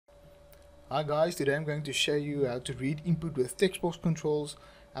Hi guys, today I'm going to show you how to read input with text box controls,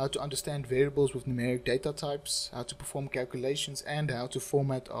 how to understand variables with numeric data types, how to perform calculations, and how to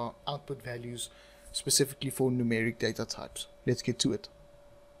format our output values specifically for numeric data types. Let's get to it.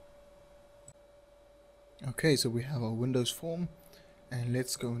 Okay, so we have our Windows form, and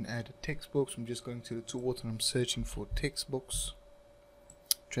let's go and add a text box. I'm just going to the toolbar and I'm searching for text box,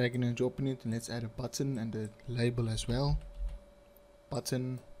 dragging and dropping it, and let's add a button and a label as well.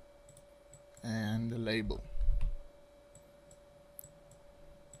 Button and the label.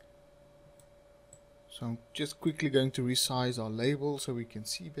 So I'm just quickly going to resize our label so we can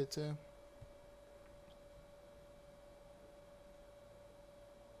see better.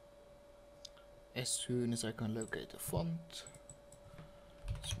 As soon as I can locate the font,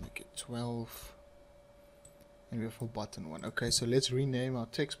 let's make it 12, and we have a button one. Okay, so let's rename our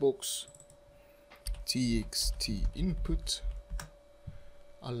text box txt input.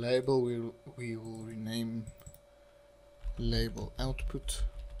 Our label we will rename label output,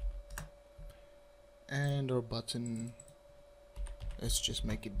 and our button, let's just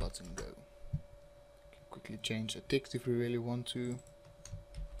make it button go. Quickly change the text if we really want to.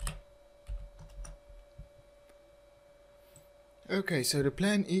 Okay, so the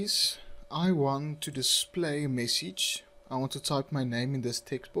plan is I want to display a message. I want to type my name in this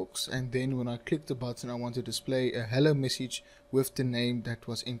text box, and then when I click the button I want to display a hello message with the name that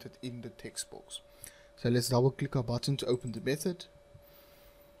was entered in the text box. So let's double click our button to open the method.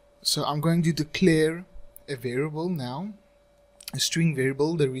 So I'm going to declare a variable now, a string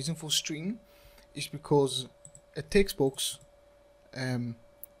variable. The reason for string is because a text box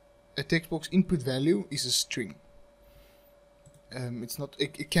input value is a string.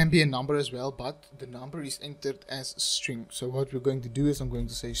 It can be a number as well, but the number is entered as a string. So what we're going to do is I'm going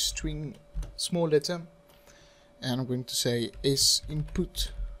to say string small letter, and I'm going to say s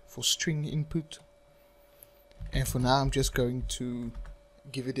input for string input, and for now I'm just going to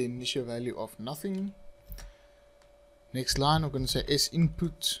give it the initial value of nothing. Next line I'm going to say s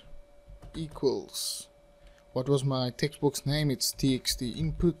input equals, what was my text box name? It's txt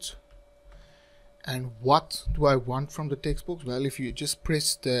input. And what do I want from the text box? Well, if you just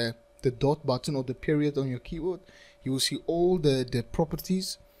press the dot button or the period on your keyboard, you will see all the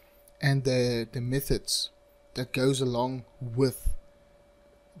properties and the methods that goes along with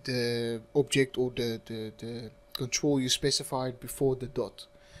the object or the control you specified before the dot.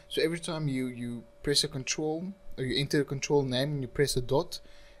 So every time you press a control, or you enter a control name and you press a dot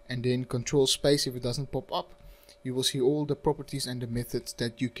and then control space, if it doesn't pop up, you will see all the properties and the methods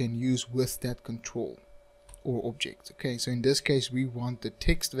that you can use with that control or object. Okay, so in this case we want the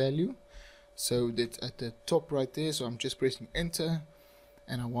text value, so that's at the top right there. So I'm just pressing enter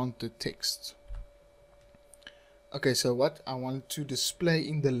and I want the text. Okay, so what I want to display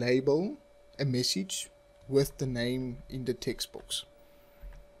in the label, a message with the name in the text box.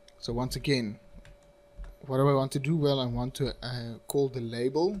 So once again, what do I want to do? Well, I want to call the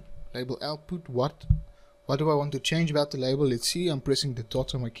label output. What do I want to change about the label? Let's see, I'm pressing the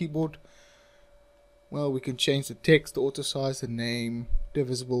dot on my keyboard. Well, we can change the text, the auto size, the name, the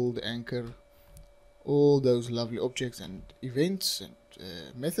visible, the anchor, all those lovely objects and events and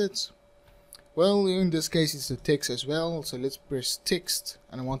methods. Well, in this case it's the text as well, so let's press text,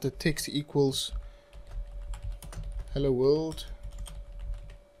 and I want the text equals hello world,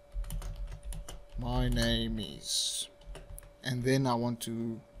 my name is, and then I want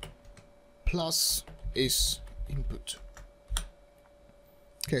to plus is input.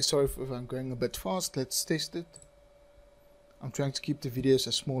 Okay, sorry if I'm going a bit fast. Let's test it. I'm trying to keep the videos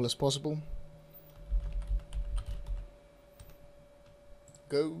as small as possible.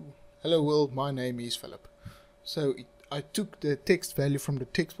 Go. Hello world, my name is Philip. So I took the text value from the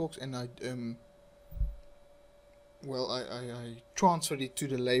text box and I transferred it to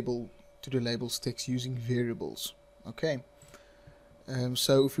the label's text using variables. Okay.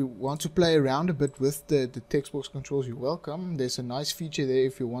 So if you want to play around a bit with the text box controls, you're welcome. There's a nice feature there.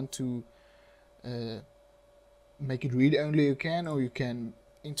 If you want to make it read only, you can, or you can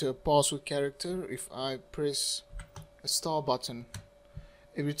enter a password character. If I press a star button,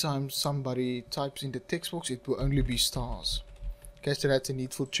 every time somebody types in the text box it will only be stars. Okay, so that's a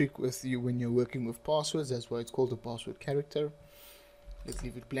needful trick with you when you're working with passwords. That's why it's called a password character. Let's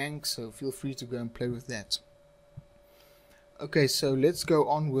leave it blank, so feel free to go and play with that. Okay, so let's go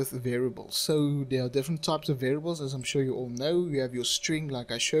on with variables. So there are different types of variables, as I'm sure you all know. You have your string,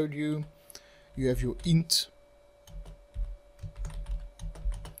 like I showed you. You have your int,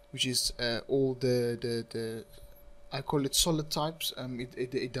 which is all the I call it solid types.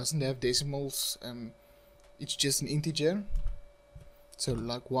 It doesn't have decimals. It's just an integer. So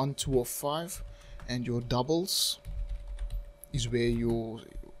like 1, 2 or 5, and your doubles is where your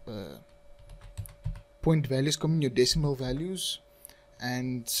point values come in, your decimal values,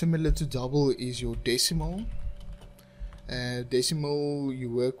 and similar to double is your decimal. Decimal, you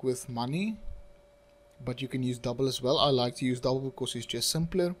work with money, but you can use double as well. I like to use double because it's just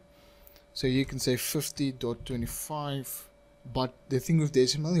simpler. So you can say 50.25, but the thing with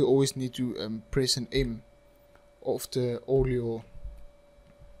decimal, you always need to press an M after all your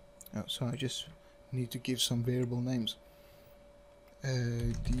so I just need to give some variable names.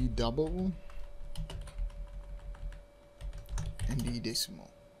 D double and D decimal.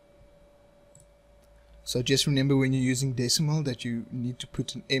 So just remember when you're using decimal that you need to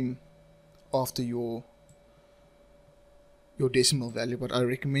put an M after your decimal value, but I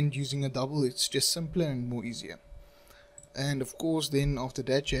recommend using a double. It's just simpler and more easier. And of course then after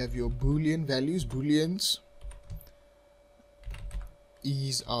that you have your boolean values. Booleans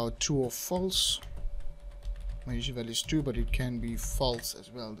is our true or false. My initial value is true, but it can be false as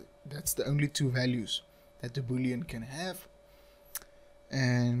well. That's the only two values that the boolean can have.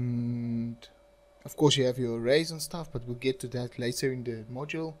 And of course you have your arrays and stuff, but we'll get to that later in the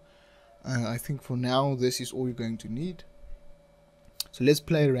module. I think for now this is all you're going to need. So let's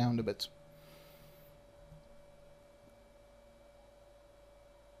play around a bit.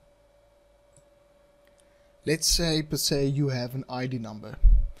 Let's say per se you have an ID number.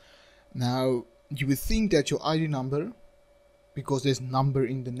 Now you would think that your ID number, because there's number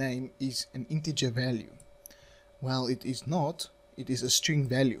in the name, is an integer value. Well, it is not. It is a string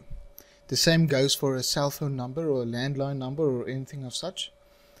value. The same goes for a cell phone number or a landline number or anything of such.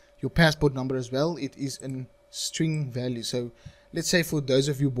 Your passport number as well, it is a string value. So let's say for those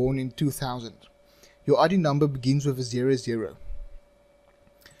of you born in 2000, your ID number begins with a 00.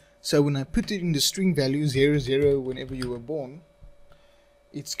 So when I put it in the string value 00 whenever you were born,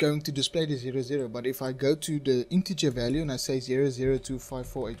 it's going to display the 00. But if I go to the integer value and I say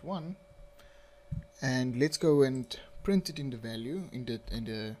 00254881, and let's go and print it in the value, in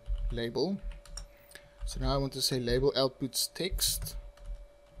the label. So now I want to say label outputs text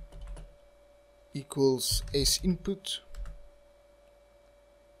equals s input.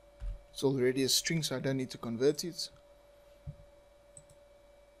 It's already a string, so I don't need to convert it.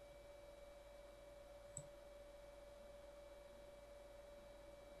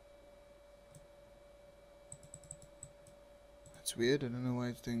 That's weird, I don't know why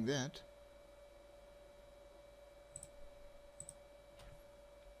it's doing that.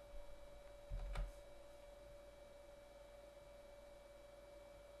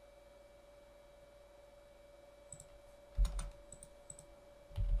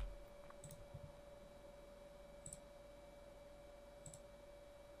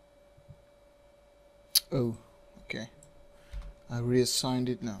 Oh, okay. I reassigned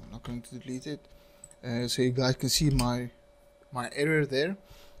it now. I'm not going to delete it. So you guys can see my error there.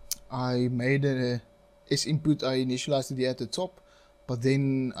 I made a S input. I initialized it at the top, but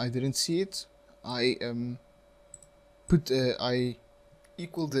then I didn't see it. I I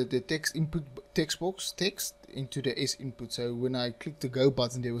equaled the text input text box text into the S input. So when I clicked the go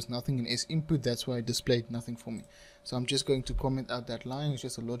button, there was nothing in S input. That's why it displayed nothing for me. So I'm just going to comment out that line. It's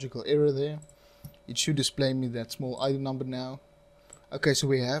just a logical error there. It should display me that small ID number now. Okay, so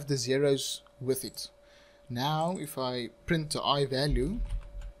we have the zeros with it. Now if I print the I value,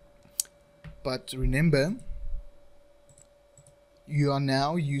 but remember you are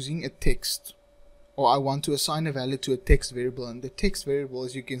now using a text, or I want to assign a value to a text variable, and the text variable,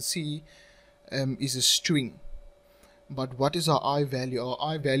 as you can see, is a string. But what is our I value? Our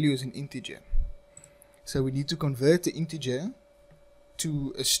I value is an integer, so we need to convert the integer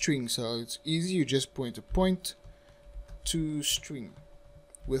to a string. So it's easy, you just point a point to string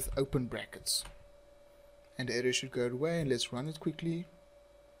with open brackets, and the error should go away. And let's run it quickly.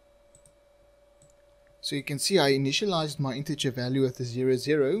 So you can see I initialized my integer value at the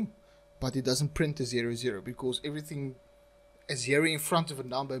 00, but it doesn't print the 00 because everything, a 0 in front of a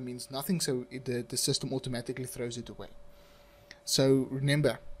number means nothing, so the system automatically throws it away. So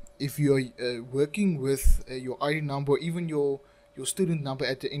remember, if you're working with your ID number, or even your student number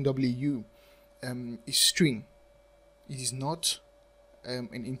at the NWU is string, it is not an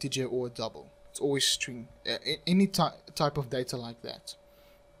integer or a double. It's always string. Any type of data like that.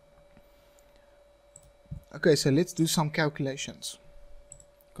 Okay, so let's do some calculations.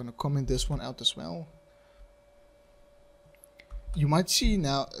 I'm gonna comment this one out as well. You might see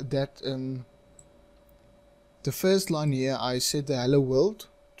now that the first line here, I set the hello world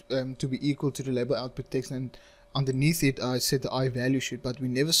to be equal to the label output text, and underneath it I set the I value sheet, but we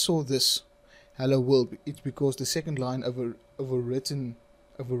never saw this hello world. It's because the second line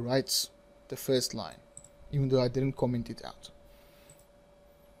overwrites the first line, even though I didn't comment it out.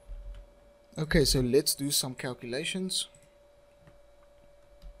 Okay, so let's do some calculations.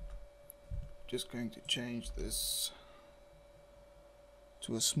 Just going to change this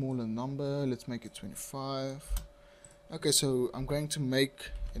to a smaller number. Let's make it 25. Okay, so I'm going to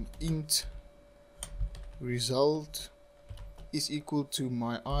make an int result is equal to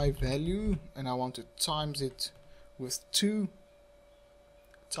my I value, and I want to times it with 2.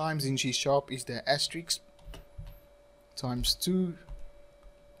 Times in C# is the asterisk times 2,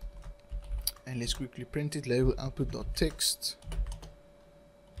 and let's quickly print it. Label output.text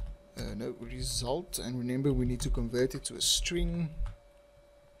no result, and remember we need to convert it to a string.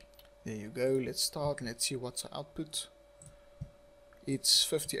 There you go. Let's start and let's see what's our output. It's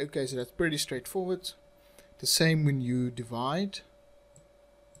 50. Okay, so that's pretty straightforward. The same when you divide.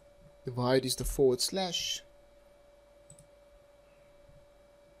 Divide is the /. Let's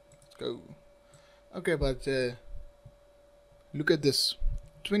go. Okay, but look at this.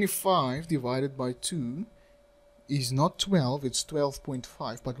 25 divided by 2 is not 12, it's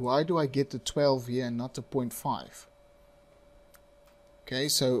 12.5. But why do I get the 12 here and not the 0.5? Okay,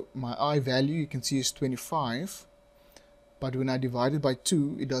 so my I value, you can see, is 25. But when I divide it by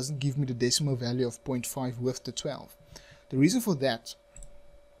 2, it doesn't give me the decimal value of 0.5 with the 12. The reason for that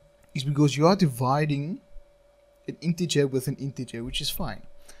is because you are dividing an integer with an integer, which is fine.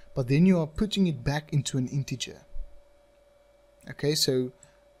 But then you are putting it back into an integer. Okay, so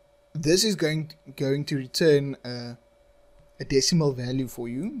this is going to return a decimal value for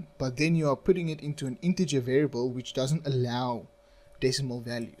you, but then you are putting it into an integer variable which doesn't allow decimal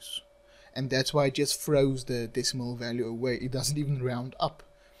values. And that's why it just throws the decimal value away. It doesn't even round up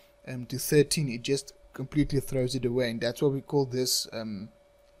to 13. It just completely throws it away, and that's what we call this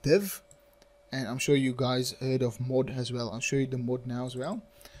div. And I'm sure you guys heard of mod as well. I'll show you the mod now as well.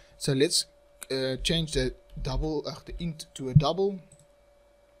 So let's change the int to a double.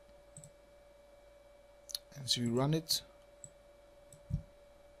 And so we run it.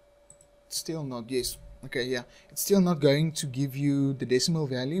 It's still not, yes. Okay, yeah, it's still not going to give you the decimal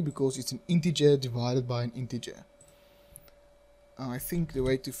value because it's an integer divided by an integer. I think the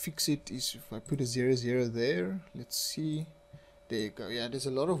way to fix it is if I put a 00 there. Let's see. There you go. Yeah, there's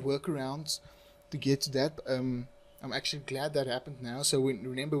a lot of workarounds to get to that. I'm actually glad that happened now. So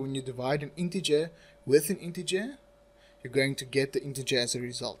remember, when you divide an integer with an integer, you're going to get the integer as a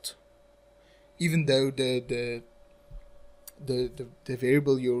result. Even though the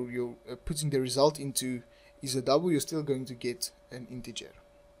variable you're putting the result into is a double, you're still going to get an integer.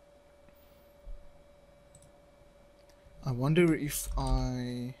 I wonder if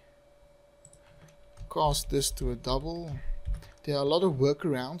I cast this to a double. There are a lot of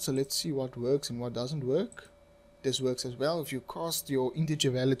workarounds, so let's see what works and what doesn't work. This works as well. If you cast your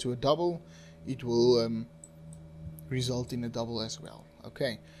integer value to a double, it will result in a double as well.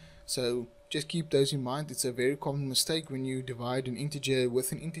 Okay, so just keep those in mind. It's a very common mistake. When you divide an integer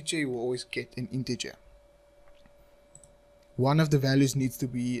with an integer, you will always get an integer. One of the values needs to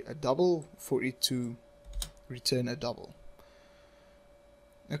be a double for it to return a double.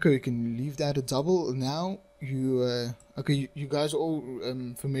 Okay, we can leave that a double. Now you guys are all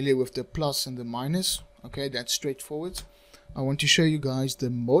familiar with the plus and the minus. Okay, that's straightforward. I want to show you guys the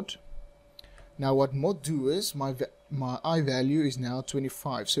mod. Now what mod do is my I value is now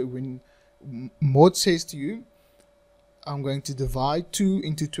 25. So when mod says to you, I'm going to divide 2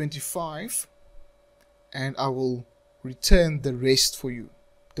 into 25, and I will return the rest for you,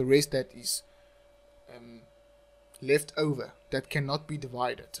 the rest that is left over, that cannot be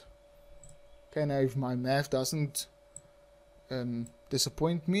divided. Okay, now if my math doesn't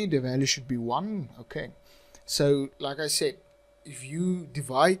disappoint me, the value should be 1. Okay, so like I said, if you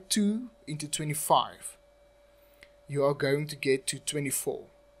divide 2 into 25, you are going to get to 24.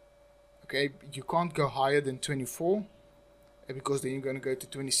 Okay, you can't go higher than 24 because then you're going to go to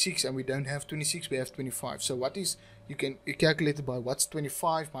 26, and we don't have 26, we have 25. So what is, you calculate it by what's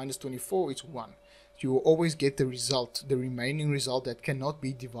 25 minus 24, it's 1. You will always get the result. The remaining result that cannot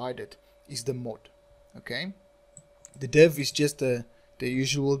be divided is the mod. Okay, the div is just the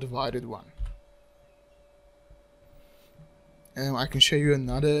usual divided one. I can show you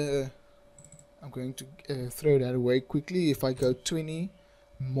another. I'm going to throw that away quickly. If I go 20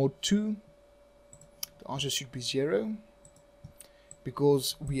 mod 2, the answer should be 0,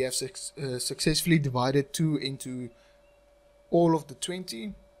 because we have successfully divided 2 into all of the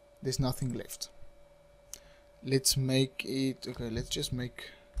 20. There's nothing left. Let's make it, okay, let's just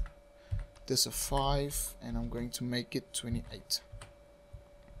make this a 5, and I'm going to make it 28.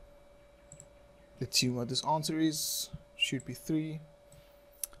 Let's see what this answer is. should be 3.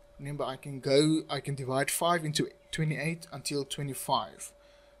 Remember, I can divide 5 into 28 until 25.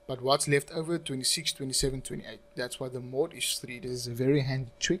 But what's left over? 26, 27, 28. That's why the mod is 3. This is a very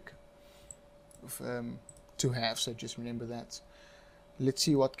handy trick to have, so just remember that. Let's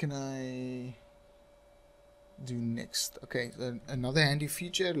see, what can I do next? Okay, so another handy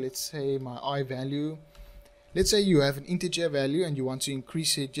feature, let's say my I value. Let's say you have an integer value and you want to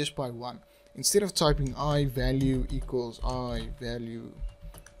increase it just by 1. Instead of typing I value equals I value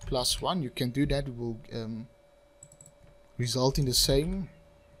plus 1, you can do that. It will result in the same.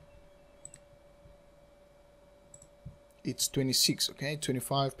 It's 26, okay?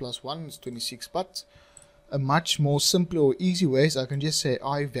 25 plus 1 is 26, but a much more simpler or easy way is I can just say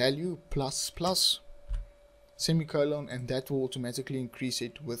I value plus plus semicolon, and that will automatically increase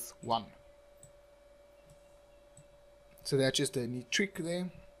it with 1. So that's just a neat trick there.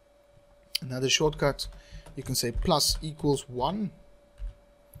 Another shortcut, you can say plus equals 1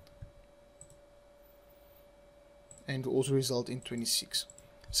 and also result in 26.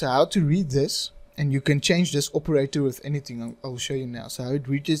 So how to read this, and you can change this operator with anything. I'll show you now. So how it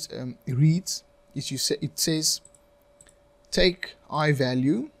reads is it says take I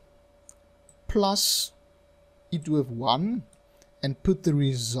value plus it with 1 and put the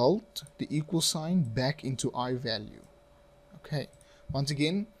result, the equal sign, back into I value. Okay, once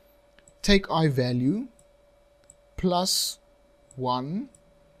again, take I value plus 1,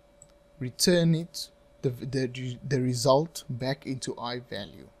 return it, the result back into I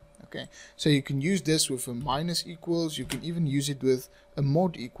value. Okay, so you can use this with a minus equals. You can even use it with a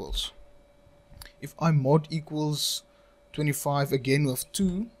mod equals. If I mod equals 25 again with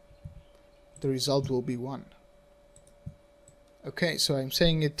 2, the result will be 1. Okay, so I'm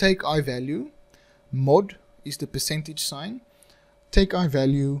saying it, take I value, mod is the percentage sign, take I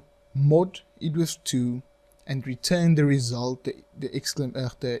value, mod it with 2, and return the result.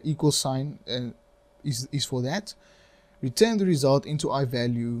 The equal sign is for that. Return the result into I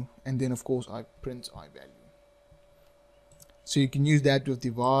value, and then of course I print I value. So you can use that with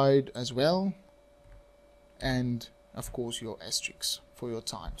divide as well, and of course your asterisks for your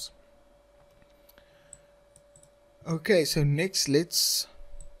times. Okay, so next let's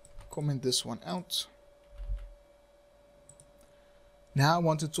comment this one out. Now I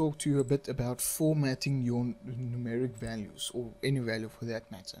want to talk to you a bit about formatting your numeric values, or any value for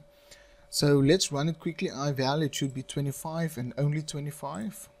that matter. So let's run it quickly. I value, it should be 25 and only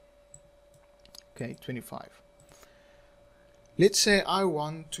 25. Okay, 25. Let's say I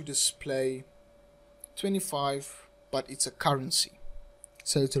want to display 25, but it's a currency.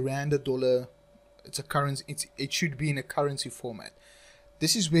 So it's a rand, a dollar, it's a currency, it should be in a currency format.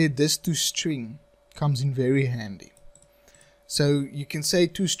 This is where this toString comes in very handy. So you can say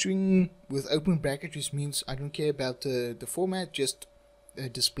toString with open brackets, which means I don't care about the format, just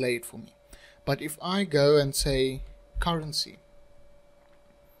display it for me. But if I go and say currency,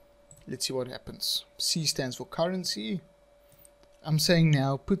 let's see what happens. C stands for currency. I'm saying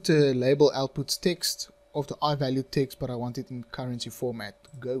now put the label outputs text of the I value text, but I want it in currency format.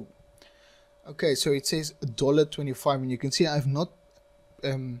 Go. Okay, so it says $25, and you can see I've not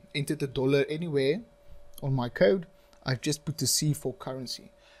entered the dollar anywhere on my code. I've just put the C for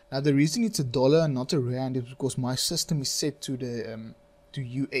currency. Now the reason it's a dollar and not a rand is because my system is set to the to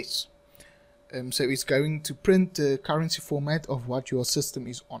US. So it's going to print the currency format of what your system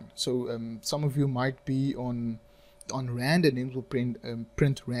is on. So some of you might be on rand, and it will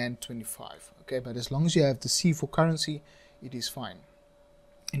print rand 25. Okay, but as long as you have the C for currency, it is fine.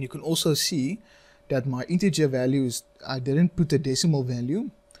 And you can also see that my integer value is, I didn't put a decimal value,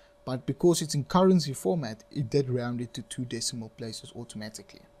 but because it's in currency format, it did round it to 2 decimal places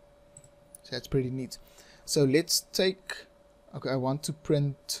automatically. So that's pretty neat. So let's take, okay, I want to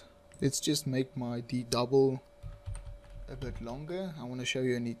print, let's just make my D double a bit longer. I want to show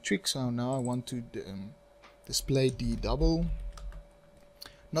you a neat trick. So now I want to display D double,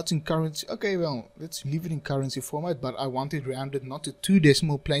 not in currency. Okay, well, let's leave it in currency format, but I want it rounded not to 2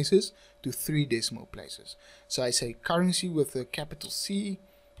 decimal places, to 3 decimal places. So I say currency with a capital C,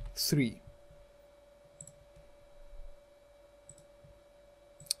 3.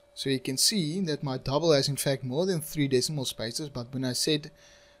 So you can see that my double has in fact more than 3 decimal spaces, but when I said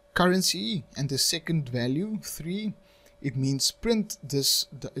currency and the second value 3, it means print this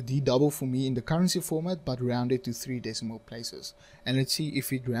D double for me in the currency format, but round it to 3 decimal places. And let's see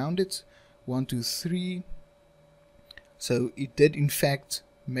if it rounded 1, 2, 3. So it did in fact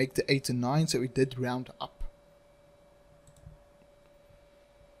make the 8 and 9, so it did round up.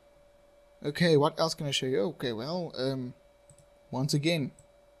 Okay, what else can I show you? Okay, well, once again,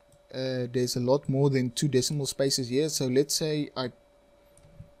 there's a lot more than 2 decimal spaces here. So let's say I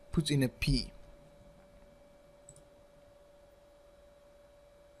put in a P.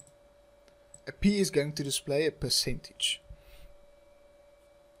 A P is going to display a percentage.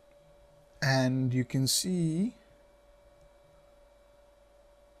 And you can see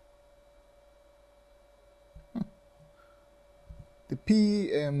the P,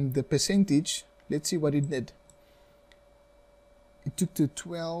 the percentage, let's see what it did. It took the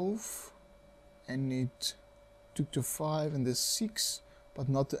 12 and it took the 5 and the 6, but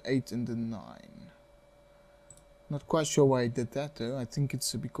not the 8 and the 9. Not quite sure why it did that though. I think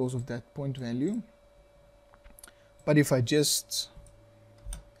it's because of that point value. But if I just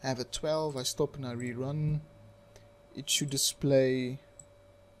have a 12, I stop and I rerun, it should display,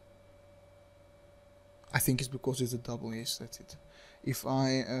 I think it's because it's a double, yes, that's it. If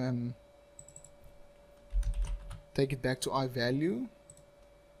I take it back to I value,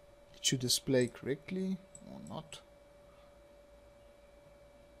 it should display correctly or not.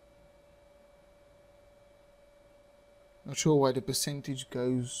 Not sure why the percentage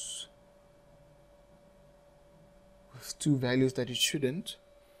goes with 2 values that it shouldn't.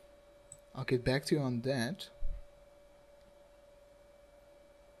 I'll get back to you on that.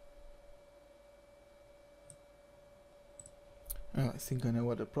 Oh, I think I know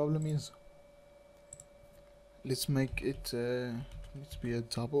what the problem is. Let's make it needs to be a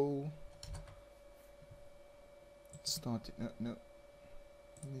double. Let's start it. No.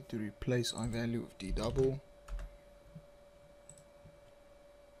 I need to replace I value with D double.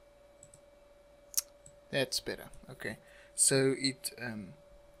 That's better. Okay. So it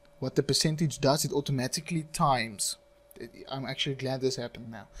what the percentage does, it automatically times. I'm actually glad this happened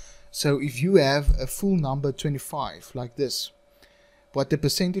now. So if you have a full number 25 like this, what the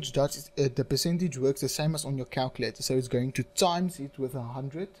percentage does is the percentage works the same as on your calculator. So it's going to times it with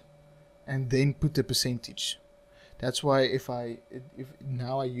 100 and then put the percentage. That's why if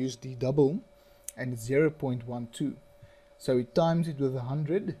now I use D double and it's 0.12. So it times it with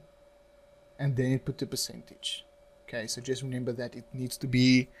 100 and then it put the percentage. Okay, so just remember that it needs to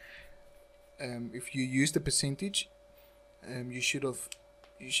be, if you use the percentage, you should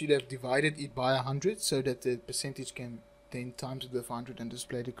have divided it by 100 so that the percentage can then times it with 100 and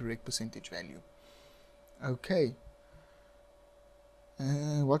display the correct percentage value. Okay.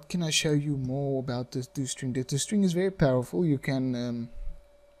 What can I show you more about this toString? The toString is very powerful. You can,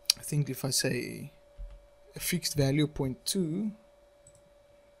 I think if I say a fixed value 0.2,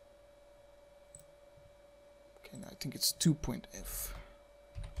 okay, no, I think it's 2.f,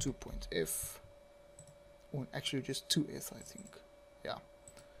 or actually just 2f, I think. Yeah,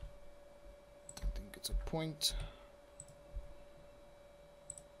 I think it's a point.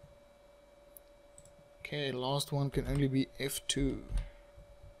 Okay, last one can only be f2.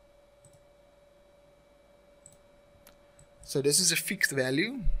 So this is a fixed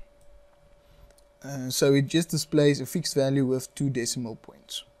value. So it just displays a fixed value with 2 decimal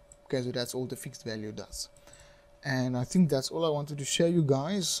points. Okay, so that's all the fixed value does. And I think that's all I wanted to show you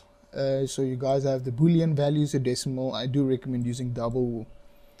guys. So you guys have the Boolean values, a decimal. I do recommend using double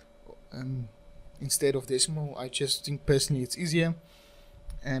instead of decimal. I just think personally it's easier.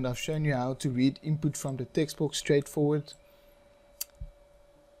 And I've shown you how to read input from the text box straightforward.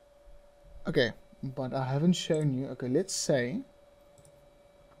 Okay, but I haven't shown you. Okay, let's say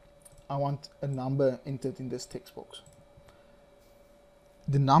I want a number entered in this text box.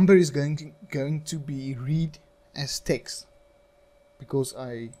 The number is going to be read as text because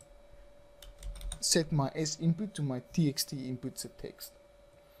I set my S input to my TXT input to text.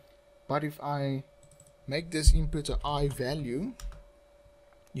 But if I make this input a I value,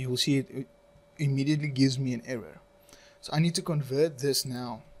 you will see it immediately gives me an error. So I need to convert this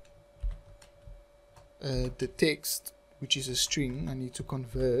now. The text, which is a string, I need to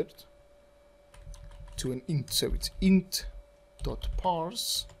convert to an int. So it's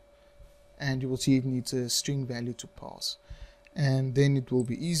int.parse, and you will see it needs a string value to parse. And then it will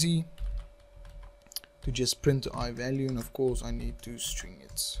be easy to just print the I value, and of course I need to string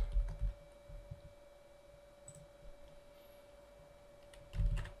it.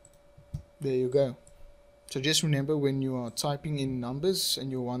 There you go. So just remember, when you are typing in numbers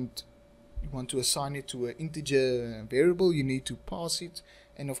and you want to assign it to an integer variable, you need to parse it.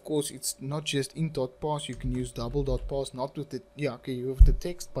 And of course it's not just int.parse, you can use double.parse, not with the, yeah, okay, you have the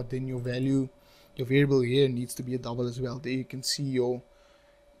text, but then your value, your variable here needs to be a double as well. There you can see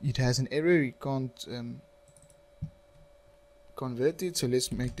it has an error, you can't convert it. So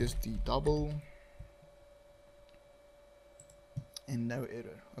let's make this the double. And no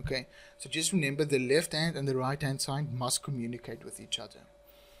error. Okay, so just remember the left hand and the right hand side must communicate with each other.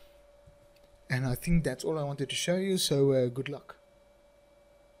 And I think that's all I wanted to show you, so good luck.